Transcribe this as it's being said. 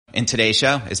In today's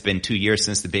show, it's been 2 years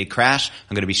since the big crash.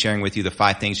 I'm going to be sharing with you the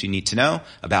 5 things you need to know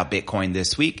about Bitcoin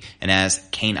this week. And as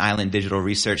Cane Island Digital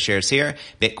Research shares here,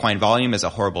 Bitcoin volume is a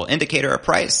horrible indicator of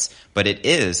price, but it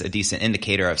is a decent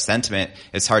indicator of sentiment.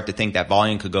 It's hard to think that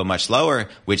volume could go much lower,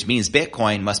 which means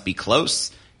Bitcoin must be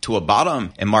close to a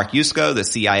bottom. And Mark Yusko, the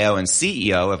CIO and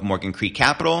CEO of Morgan Creek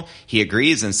Capital, he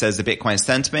agrees and says the Bitcoin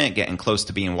sentiment getting close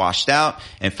to being washed out.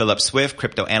 And Philip Swift,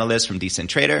 crypto analyst from Decent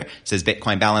Trader, says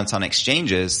Bitcoin balance on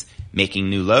exchanges making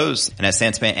new lows. And as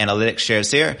Sentiment Analytics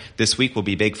shares here, this week will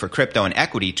be big for crypto and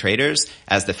equity traders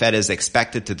as the Fed is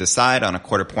expected to decide on a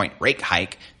quarter-point rate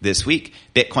hike this week.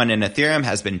 Bitcoin and Ethereum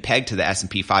has been pegged to the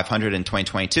S&P 500 in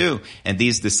 2022, and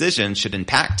these decisions should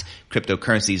impact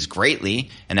cryptocurrencies greatly.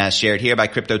 And as shared here by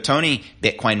Crypto Tony,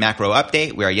 Bitcoin macro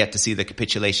update, we are yet to see the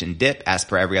capitulation dip as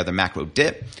per every other macro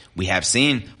dip we have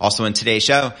seen. Also in today's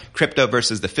show, crypto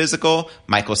versus the physical,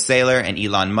 Michael Saylor and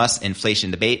Elon Musk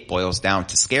inflation debate boils down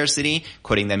to scarcity.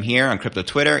 Quoting them here on crypto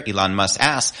Twitter, Elon Musk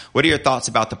asks, what are your thoughts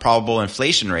about the probable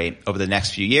inflation rate over the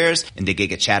next few years? And the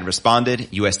Giga Chad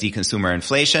responded, USD consumer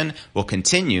inflation will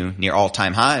continue near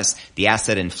all-time highs. The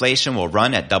asset inflation will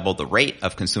run at double the rate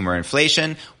of consumer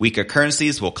inflation. Weaker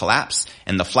currencies will collapse,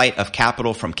 and the flight of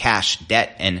capital from cash,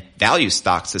 debt, and value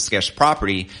stocks to scarce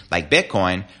property like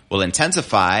Bitcoin will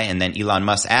intensify. And then Elon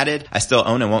Musk added, I still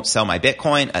own and won't sell my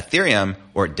Bitcoin, Ethereum,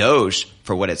 or Doge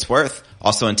for what it's worth.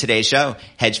 Also in today's show,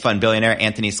 hedge fund billionaire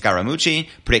Anthony Scaramucci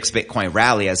predicts Bitcoin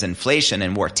rally as inflation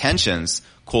and war tensions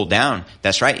cool down.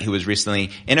 That's right. He was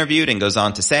recently interviewed and goes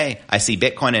on to say, I see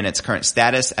Bitcoin in its current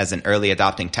status as an early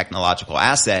adopting technological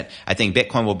asset. I think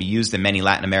Bitcoin will be used in many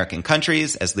Latin American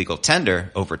countries as legal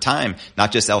tender over time,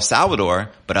 not just El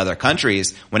Salvador, but other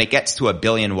countries. When it gets to 1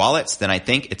 billion wallets, then I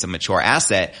think it's a mature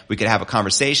asset. We could have a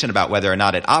conversation about whether or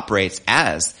not it operates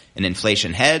as an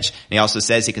inflation hedge. And he also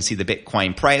says he can see the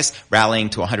Bitcoin price rallying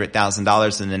to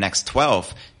 $100,000 in the next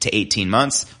 12 to 18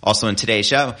 months. Also in today's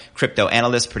show, crypto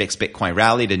analyst predicts Bitcoin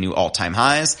rally to new all-time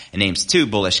highs and names 2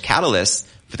 bullish catalysts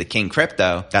for the king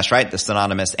crypto. That's right. The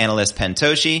synonymous analyst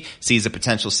Pentoshi sees a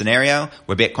potential scenario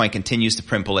where Bitcoin continues to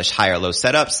print bullish higher low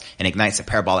setups and ignites a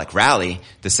parabolic rally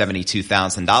to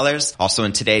 $72,000. Also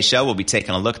in today's show, we'll be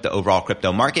taking a look at the overall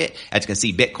crypto market. As you can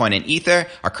see, Bitcoin and Ether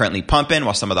are currently pumping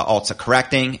while some of the alts are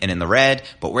correcting and in the red.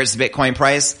 But where's the Bitcoin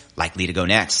price likely to go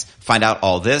next? Find out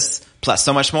all this, plus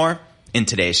so much more in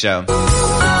today's show.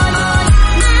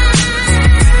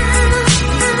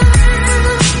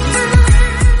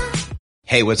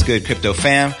 Hey, what's good, crypto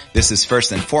fam? This is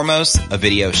first and foremost a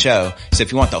video show. So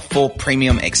if you want the full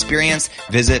premium experience,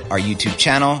 visit our YouTube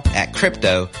channel at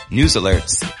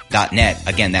cryptonewsalerts.net.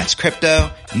 Again, that's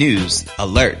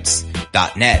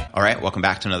cryptonewsalerts.net. All right, welcome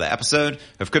back to another episode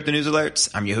of Crypto News Alerts.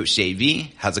 I'm your host,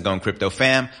 JV. How's it going, crypto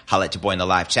fam? Holla at your boy in the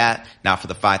live chat. Now for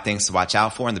the 5 things to watch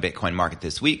out for in the Bitcoin market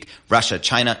this week. Russia,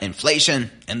 China,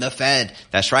 inflation, and the Fed.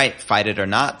 That's right, fight it or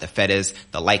not, the Fed is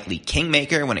the likely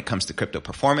kingmaker when it comes to crypto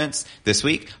performance this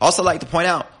week. Also like to point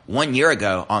out, 1 year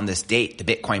ago on this date, the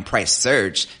Bitcoin price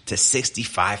surged to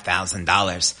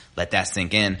 $65,000. Let that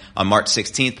sink in. On March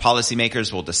 16th,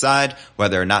 policymakers will decide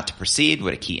whether or not to proceed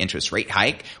with a key interest rate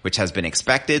hike, which has been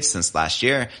expected since last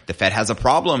year. The Fed has a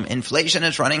problem. Inflation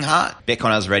is running hot.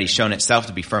 Bitcoin has already shown itself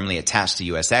to be firmly attached to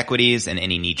U.S. equities, and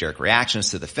any knee-jerk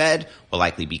reactions to the Fed will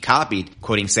likely be copied.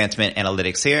 Quoting Sentiment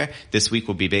Analytics here, this week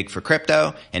will be big for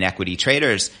crypto and equity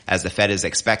traders as the Fed is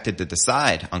expected to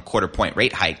decide on quarter-point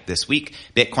rate hike this week.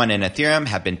 Bitcoin and Ethereum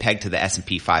have been pegged to the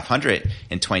S&P 500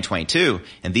 in 2022,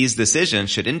 and these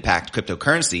decisions should impact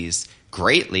cryptocurrencies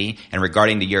greatly. And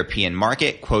regarding the European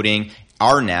market, quoting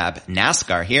Arnab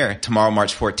Naskar here, tomorrow,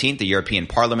 March 14th, the European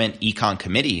Parliament Econ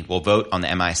Committee will vote on the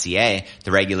MiCA,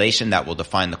 the regulation that will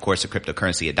define the course of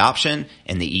cryptocurrency adoption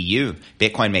in the EU.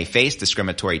 Bitcoin may face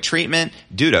discriminatory treatment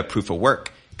due to proof of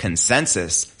work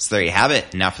consensus. So there you have it.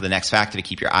 And now for the next factor to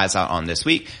keep your eyes out on this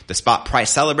week. The spot price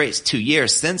celebrates 2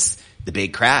 years since the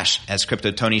big crash. As Crypto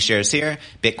Tony shares here,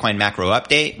 Bitcoin macro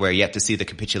update, we're yet to see the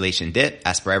capitulation dip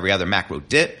as per every other macro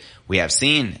dip we have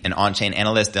seen. And on-chain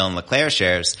analyst Dylan LeClaire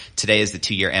shares, today is the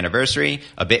 2-year anniversary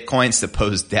of Bitcoin's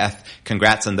supposed death.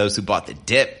 Congrats on those who bought the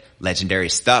dip. Legendary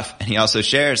stuff. And he also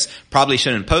shares, probably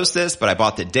shouldn't post this, but I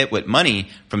bought the dip with money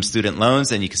from student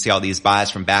loans. And you can see all these buys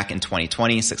from back in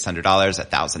 2020, $600, $1,000,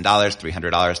 $300,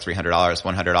 $300,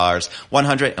 $100,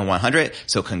 $100, and $100.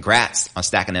 So congrats on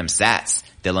stacking them sats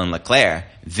Dylan LeClaire.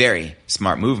 Very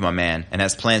smart move, my man. And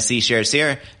as Plan C shares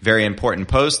here, very important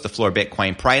post, the floor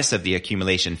Bitcoin price of the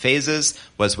accumulation phases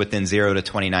was within 0 to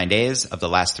 29 days of the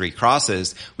last 3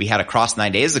 crosses. We had a cross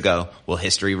 9 days ago. Will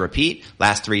history repeat?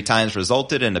 Last 3 times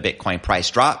resulted in a Bitcoin price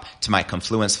drop to my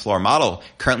Confluence floor model,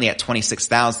 currently at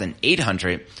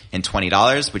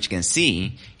 $26,820, which you can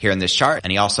see here in this chart.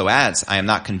 And he also adds, I am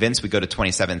not convinced we go to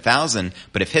 27,000,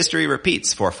 but if history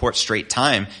repeats for a 4th straight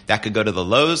time, that could go to the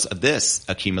lows of this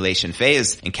accumulation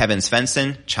phase. And Kevin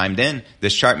Svensson chimed in,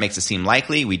 this chart makes it seem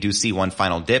likely we do see one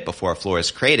final dip before a floor is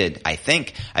created. I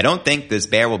don't think this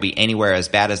bear will be anywhere as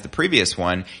bad as the previous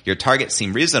one. Your targets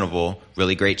seem reasonable.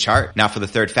 Really great chart. Now for the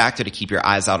third factor to keep your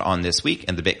eyes out on this week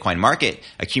in the Bitcoin market,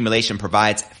 accumulation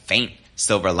provides faint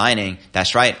silver lining.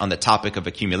 That's right. On the topic of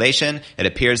accumulation, it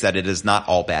appears that it is not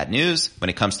all bad news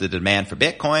when it comes to the demand for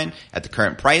Bitcoin at the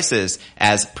current prices.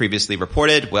 As previously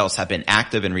reported, whales have been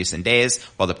active in recent days,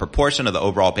 while the proportion of the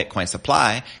overall Bitcoin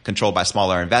supply controlled by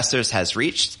smaller investors has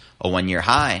reached a 1-year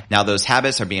high. Now those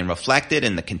habits are being reflected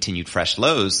in the continued fresh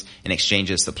lows in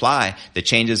exchanges supply. The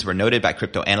changes were noted by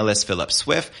crypto analyst Philip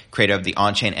Swift, creator of the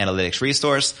on-chain analytics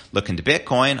resource Look Into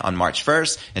Bitcoin on March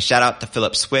 1st. And shout out to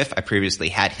Philip Swift. I previously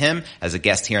had him as a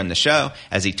guest here on the show,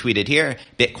 as he tweeted here,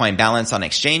 Bitcoin balance on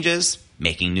exchanges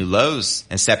making new lows.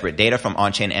 And separate data from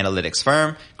on-chain analytics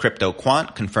firm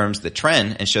CryptoQuant confirms the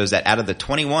trend and shows that out of the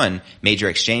 21 major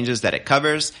exchanges that it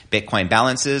covers, Bitcoin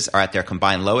balances are at their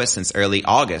combined lowest since early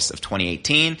August of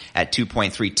 2018 at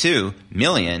 2.32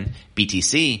 million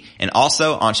BTC. And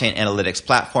also, on-chain analytics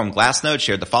platform Glassnode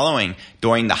shared the following.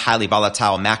 During the highly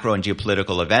volatile macro and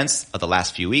geopolitical events of the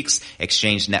last few weeks,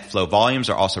 exchange net flow volumes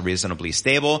are also reasonably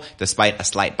stable, despite a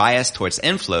slight bias towards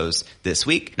inflows this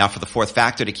week. Now for the 4th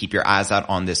factor to keep your eyes out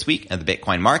on this week in the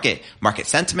Bitcoin market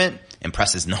sentiment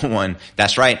impresses no one.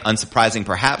 That's right. Unsurprising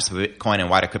perhaps, but Bitcoin and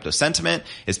wider crypto sentiment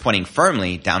is pointing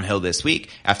firmly downhill this week.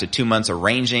 After 2 months of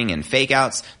ranging and fake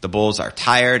outs, the bulls are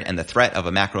tired and the threat of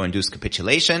a macro-induced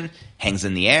capitulation hangs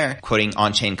in the air. Quoting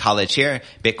On-Chain College here,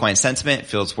 Bitcoin sentiment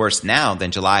feels worse now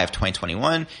than July of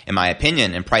 2021, in my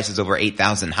opinion, and prices over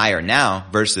 8,000 higher now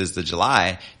versus the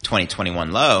July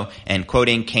 2021 low. And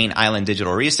quoting Cane Island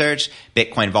Digital Research,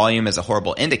 Bitcoin volume is a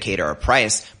horrible indicator of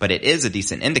price, but it is a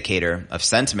decent indicator of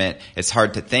sentiment. It's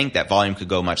hard to think that volume could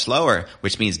go much lower,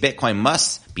 which means Bitcoin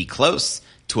must be close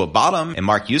to a bottom. And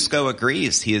Mark Yusko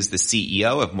agrees. He is the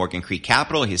CEO of Morgan Creek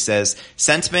Capital. He says,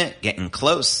 sentiment getting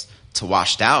close to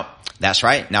washed out. That's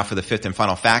right. Now for the 5th and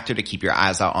final factor to keep your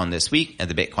eyes out on this week in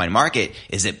the Bitcoin market,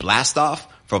 is it blast off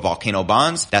for volcano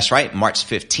bonds? That's right. March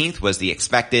 15th was the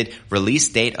expected release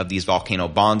date of these volcano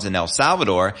bonds in El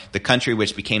Salvador, the country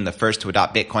which became the first to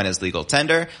adopt Bitcoin as legal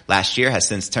tender. Last year has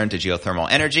since turned to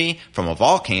geothermal energy from a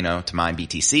volcano to mine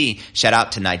BTC. Shout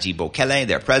out to Nayib Bukele,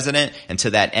 their president. And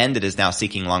to that end, it is now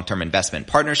seeking long-term investment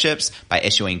partnerships by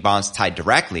issuing bonds tied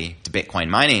directly to Bitcoin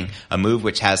mining, a move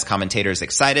which has commentators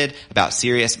excited about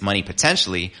serious money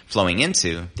potentially flowing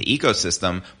into the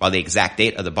ecosystem. While the exact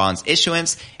date of the bond's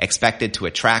issuance, expected to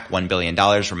attract $1 billion,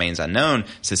 remains unknown,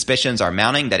 suspicions are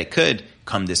mounting that it could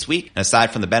come this week. And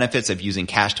aside from the benefits of using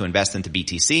cash to invest into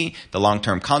BTC, the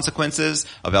long-term consequences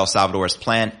of El Salvador's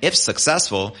plan, if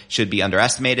successful, should be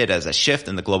underestimated as a shift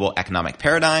in the global economic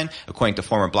paradigm, according to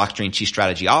former Blockstream Chief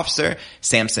Strategy Officer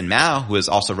Samson Mow, who is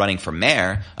also running for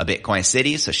mayor of Bitcoin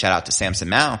City. So shout out to Samson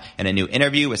Mow. In a new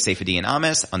interview with Saifedean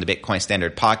Ammous on the Bitcoin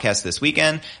Standard podcast this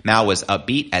weekend, Mow was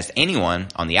upbeat as anyone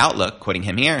on the outlook, quoting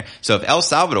him here. So if El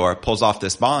Salvador pulls off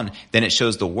this bond, then it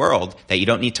shows the world that you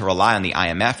don't need to rely on the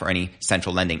IMF or any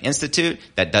central lending institute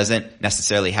that doesn't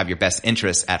necessarily have your best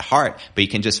interests at heart, but you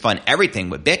can just fund everything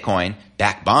with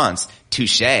Bitcoin-backed bonds.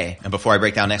 Touche. And before I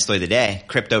break down next story of the day,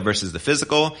 crypto versus the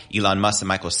physical, Elon Musk and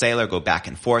Michael Saylor go back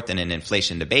and forth in an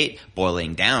inflation debate,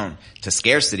 boiling down to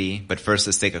scarcity. But first,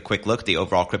 let's take a quick look at the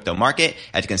overall crypto market.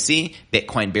 As you can see,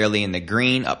 Bitcoin barely in the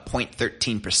green, up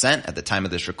 0.13% at the time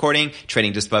of this recording,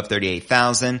 trading just above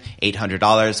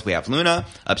 $38,800. We have Luna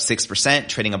up 6%,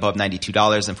 trading above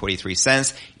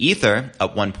 $92.43. Ether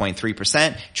up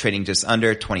 1.3%, trading just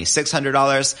under $2,600.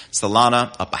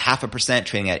 Solana up 0.5%,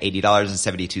 trading at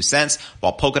 $80.72.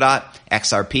 While Polkadot,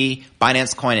 XRP,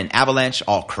 Binance Coin, and Avalanche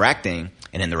all correcting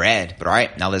and in the red. But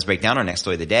alright, now let's break down our next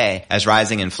story of the day. As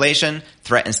rising inflation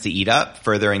threatens to eat up,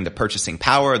 furthering the purchasing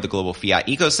power of the global fiat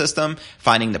ecosystem.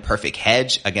 Finding the perfect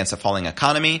hedge against a falling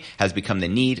economy has become the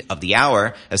need of the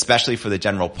hour, especially for the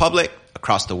general public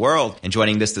across the world. And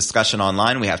joining this discussion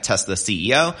online, we have Tesla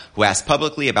CEO, who asked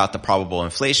publicly about the probable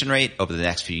inflation rate over the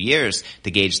next few years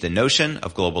to gauge the notion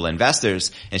of global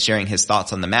investors. And sharing his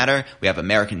thoughts on the matter, we have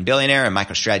American billionaire and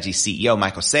MicroStrategy CEO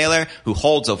Michael Saylor, who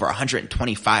holds over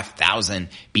 125,000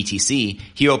 BTC.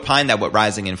 He opined that with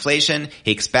rising inflation,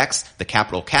 he expects the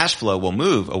capital cash flow will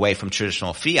move away from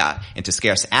traditional fiat into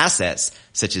scarce assets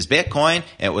such as Bitcoin.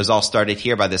 And it was all started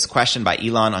here by this question by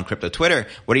Elon on crypto Twitter.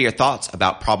 What are your thoughts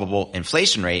about probable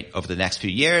inflation rate over the next few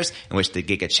years? In which the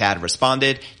Giga Chad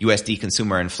responded, USD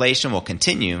consumer inflation will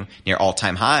continue near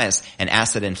all-time highs, and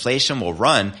asset inflation will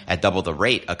run at double the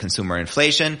rate of consumer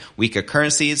inflation. Weaker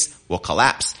currencies will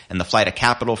collapse, and the flight of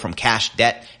capital from cash,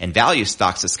 debt, and value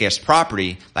stocks to scarce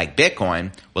property like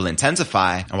Bitcoin will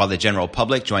intensify. And while the general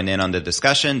public joined in on the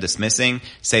discussion, dismissing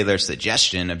Saylor's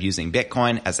suggestion of using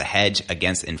Bitcoin as a hedge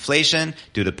against inflation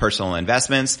due to personal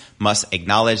investments, must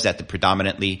acknowledge that the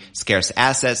predominantly scarce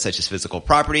assets such as physical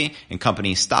property and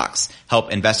company stocks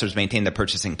help investors maintain their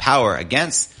purchasing power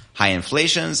against high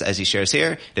inflations. As he shares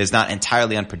here, it is not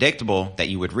entirely unpredictable that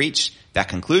you would reach that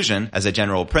conclusion. As a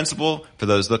general principle, for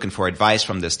those looking for advice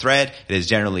from this thread, it is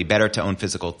generally better to own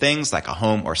physical things like a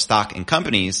home or stock in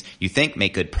companies you think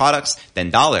make good products than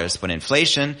dollars. When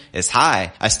inflation is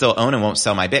high, I still own and won't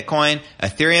sell my Bitcoin,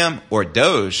 Ethereum, or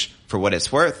Doge for what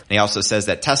it's worth. And he also says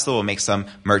that Tesla will make some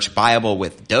merch buyable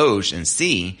with Doge and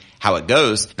see how it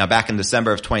goes. Now, back in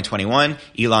December of 2021,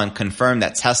 Elon confirmed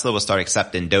that Tesla will start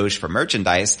accepting Doge for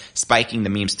merchandise, spiking the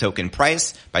meme's token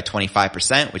price by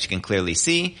 25%, which you can clearly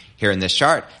see here in this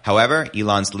chart. However,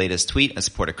 Elon's latest tweet in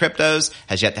support of cryptos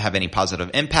has yet to have any positive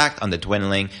impact on the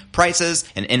dwindling prices.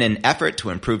 And in an effort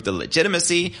to improve the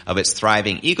legitimacy of its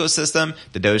thriving ecosystem,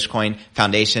 the Dogecoin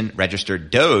Foundation registered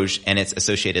Doge and its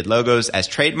associated logos as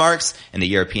trademarks in the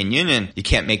European Union. You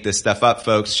can't make this stuff up,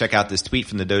 folks. Check out this tweet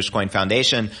from the Dogecoin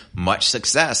Foundation. Much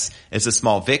success. It's a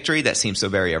small victory that seems so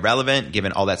very irrelevant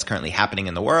given all that's currently happening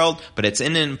in the world, but it's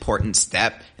an important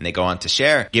step. And they go on to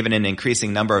share, given an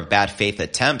increasing number of bad faith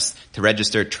attempts to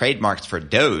register trademarks for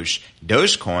Doge,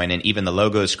 Dogecoin, and even the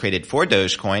logos created for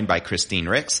Dogecoin by Christine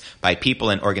Ricks, by people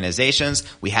and organizations,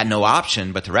 we had no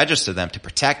option but to register them to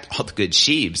protect all the good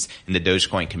sheeps in the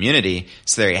Dogecoin community.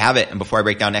 So there you have it. And before I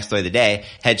break down next story of the day,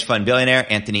 hedge fund billionaire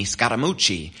Anthony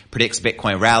Scaramucci predicts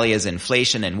Bitcoin rally as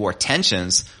inflation and war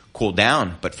tensions cool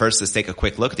down. But first, let's take a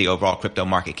quick look at the overall crypto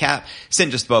market cap,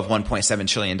 sitting just above $1.7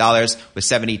 trillion with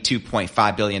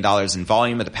 $72.5 billion in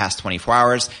volume of the past 24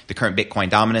 hours. The current Bitcoin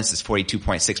dominance is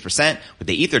 42.6%, with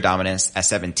the Ether dominance at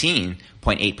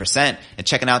 17.8%. And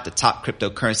checking out the top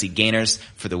cryptocurrency gainers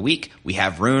for the week, we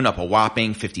have Rune up a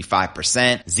whopping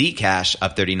 55%, Zcash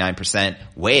up 39%,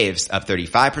 Waves up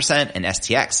 35%, and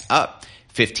STX up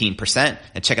 15%.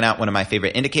 And checking out one of my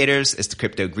favorite indicators is the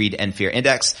Crypto Greed and Fear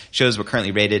Index. Shows we're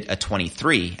currently rated a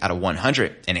 23 out of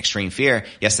 100 in extreme fear.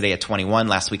 Yesterday a 21,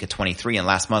 last week a 23, and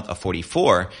last month a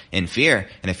 44 in fear.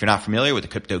 And if you're not familiar with the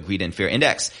Crypto Greed and Fear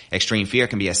Index, extreme fear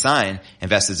can be a sign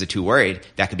investors are too worried.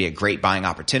 That could be a great buying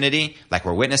opportunity like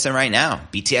we're witnessing right now.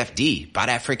 BTFD, buy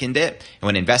that freaking dip. And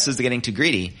when investors are getting too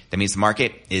greedy, that means the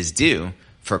market is due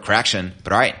for correction.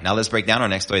 But all right, now let's break down our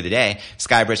next story of the day.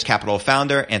 Skybridge Capital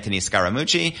founder Anthony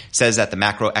Scaramucci says that the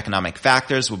macroeconomic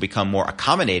factors will become more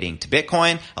accommodating to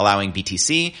Bitcoin, allowing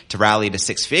BTC to rally to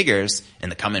six figures in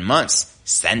the coming months.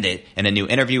 Send it. In a new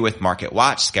interview with Market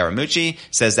Watch, Scaramucci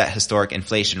says that historic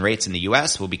inflation rates in the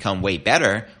U.S. will become way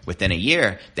better within a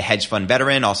year. The hedge fund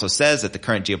veteran also says that the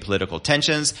current geopolitical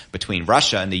tensions between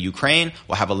Russia and the Ukraine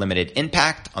will have a limited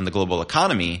impact on the global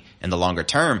economy in the longer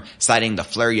term, citing the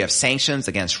flurry of sanctions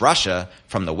against Russia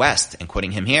from the West. And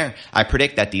quoting him here, I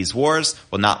predict that these wars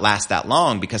will not last that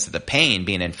long because of the pain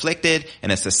being inflicted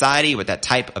in a society with that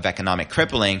type of economic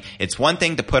crippling. It's one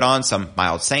thing to put on some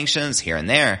mild sanctions here and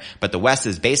there, but the West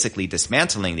is basically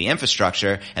dismantling the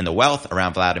infrastructure and the wealth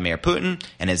around Vladimir Putin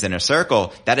and his inner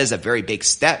circle. That is a very big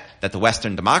step that the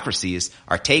Western democracies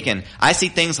are taking. I see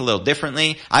things a little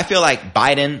differently. I feel like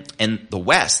Biden and the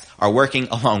West are working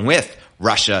along with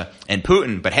Russia and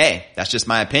Putin. But hey, that's just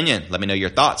my opinion. Let me know your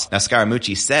thoughts. Now,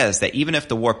 Scaramucci says that even if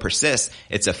the war persists,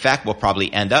 its effect will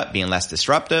probably end up being less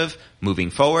disruptive,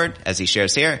 moving forward, as he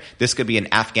shares here, this could be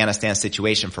an Afghanistan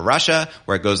situation for Russia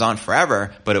where it goes on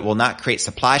forever, but it will not create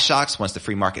supply shocks once the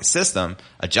free market system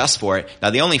adjusts for it. Now,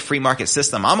 the only free market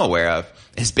system I'm aware of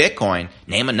is Bitcoin.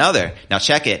 Name another. Now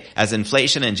check it. As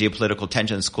inflation and geopolitical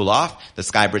tensions cool off, the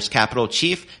Skybridge Capital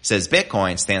chief says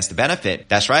Bitcoin stands to benefit.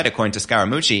 That's right. According to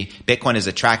Scaramucci, Bitcoin is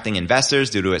attracting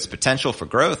investors due to its potential for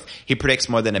growth. He predicts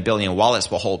more than 1 billion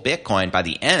wallets will hold Bitcoin by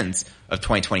the end of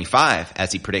 2025.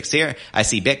 As he predicts here, I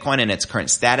see Bitcoin in its current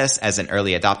status as an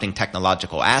early adopting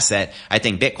technological asset. I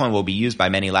think Bitcoin will be used by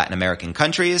many Latin American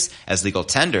countries as legal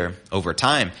tender over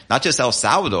time. Not just El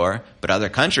Salvador, but other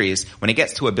countries. When it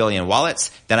gets to 1 billion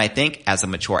wallets, then I think as a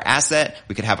mature asset,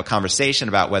 we could have a conversation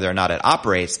about whether or not it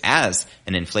operates as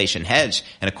an inflation hedge.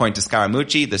 And according to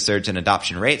Scaramucci, the surge in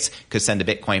adoption rates could send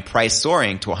the Bitcoin price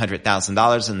soaring to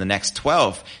 $100,000 in the next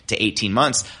 12 to 18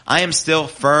 months. I am still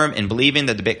firm in believing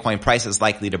that the Bitcoin price is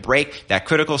likely to break that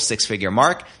critical 6-figure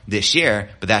mark this year,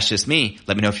 but that's just me.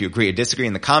 Let me know if you agree or disagree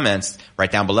in the comments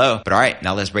right down below. But all right,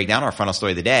 now let's break down our final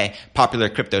story of the day. Popular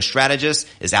crypto strategist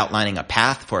is outlining a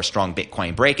path for a strong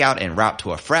Bitcoin breakout en route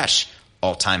to a fresh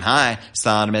all-time high.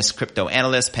 Anonymous crypto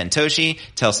analyst Pentoshi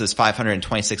tells his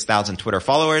 526,000 Twitter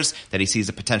followers that he sees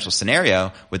a potential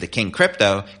scenario where the king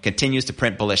crypto continues to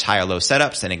print bullish higher-low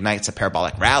setups and ignites a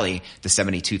parabolic rally to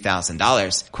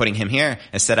 $72,000. Quoting him here,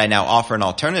 instead I now offer an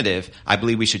alternative. I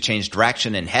believe we should change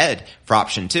direction and head for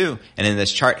option 2. And in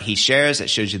this chart he shares, it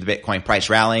shows you the Bitcoin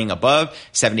price rallying above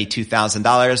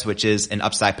 $72,000, which is an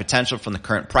upside potential from the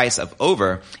current price of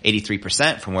over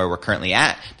 83% from where we're currently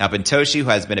at. Now Pentoshi, who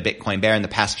has been a Bitcoin bear in the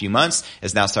past few months,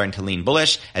 is now starting to lean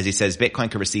bullish as he says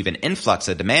Bitcoin could receive an influx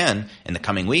of demand in the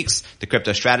coming weeks. The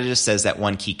crypto strategist says that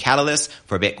one key catalyst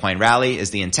for a Bitcoin rally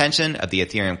is the intention of the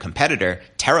Ethereum competitor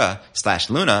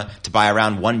Terra/Luna to buy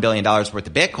around $1 billion worth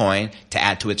of Bitcoin to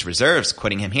add to its reserves.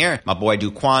 Quoting him here, my boy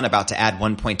Do Kwon about to add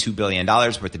 $1.2 billion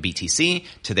worth of BTC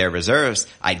to their reserves,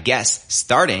 I'd guess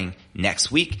starting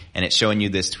next week. And it's showing you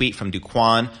this tweet from Do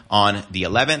Kwon on the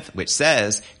 11th, which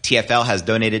says TFL has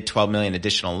donated 12 million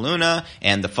additional Luna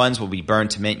and the funds will be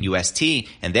burned to mint UST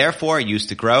and therefore used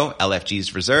to grow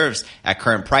LFG's reserves. At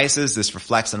current prices, this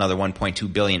reflects another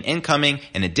 1.2 billion incoming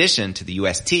in addition to the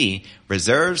UST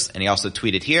reserves. And he also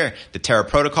tweeted here, the Terra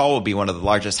protocol will be one of the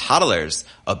largest hodlers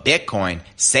of Bitcoin.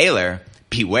 Sailor,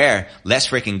 beware, let's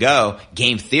freaking go.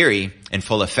 Game theory in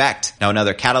full effect. Now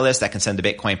another catalyst that can send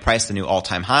the Bitcoin price to new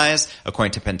all-time highs,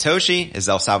 according to Pentoshi, is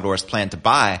El Salvador's plan to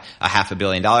buy $500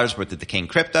 million worth of the king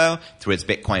crypto through its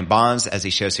Bitcoin bonds, as he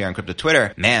shows here on crypto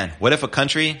Twitter. Man, what if a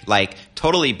country like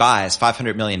totally buys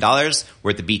 $500 million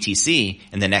worth of BTC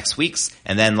in the next weeks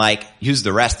and then like use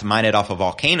the rest to mine it off a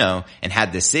volcano and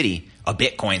had this city a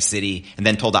Bitcoin city and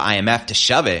then told the IMF to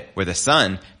shove it where the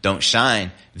sun don't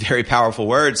shine. Very powerful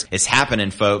words. It's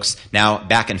happening, folks. Now,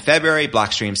 back in February,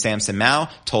 Blockstream Samson Mao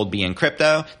told BN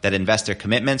Crypto that investor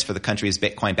commitments for the country's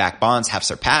Bitcoin-backed bonds have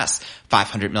surpassed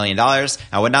 $500 million.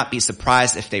 I would not be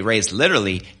surprised if they raised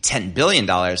literally $10 billion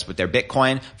with their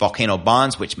Bitcoin volcano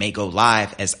bonds, which may go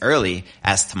live as early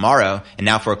as tomorrow. And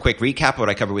now for a quick recap of what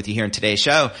I covered with you here in today's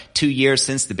show. 2 years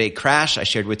since the big crash, I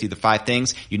shared with you the 5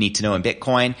 things you need to know in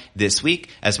Bitcoin this week,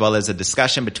 as well as a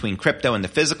discussion between crypto and the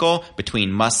physical,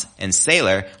 between Musk and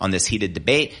Saylor on this heated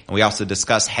debate. And we also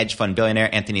discussed hedge fund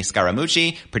billionaire Anthony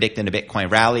Scaramucci predicting a Bitcoin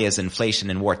rally as inflation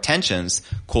and war tensions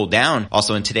cool down.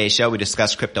 Also in today's show, we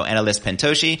discussed crypto analyst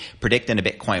Pentoshi predicting a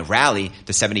Bitcoin rally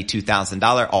to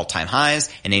 $72,000 all-time highs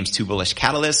and names 2 bullish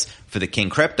catalysts for the king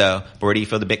crypto. But where do you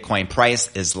feel the Bitcoin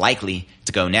price is likely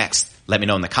to go next? Let me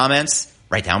know in the comments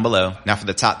right down below. Now for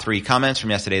the top 3 comments from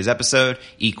yesterday's episode,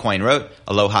 eCoin wrote,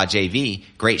 Aloha JV,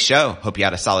 great show. Hope you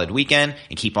had a solid weekend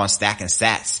and keep on stacking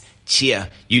sats. Chia.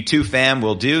 You too, fam,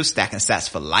 will do. Stacking sats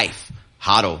for life.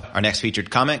 Hodl. Our next featured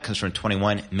comment comes from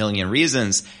 21 Million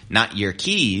Reasons. Not your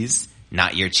keys,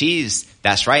 not your cheese.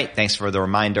 That's right. Thanks for the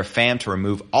reminder, fam, to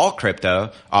remove all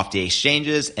crypto off the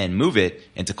exchanges and move it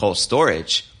into cold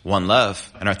storage. One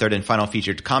love. And our third and final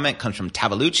featured comment comes from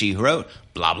Tavalucci, who wrote,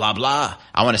 blah, blah, blah.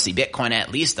 I want to see Bitcoin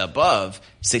at least above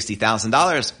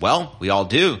 $60,000. Well, we all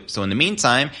do. So in the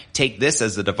meantime, take this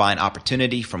as a divine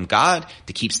opportunity from God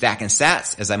to keep stacking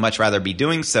sats, as I much rather be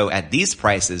doing so at these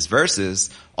prices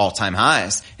versus all-time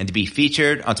highs. And to be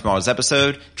featured on tomorrow's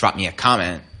episode, drop me a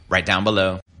comment right down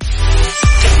below.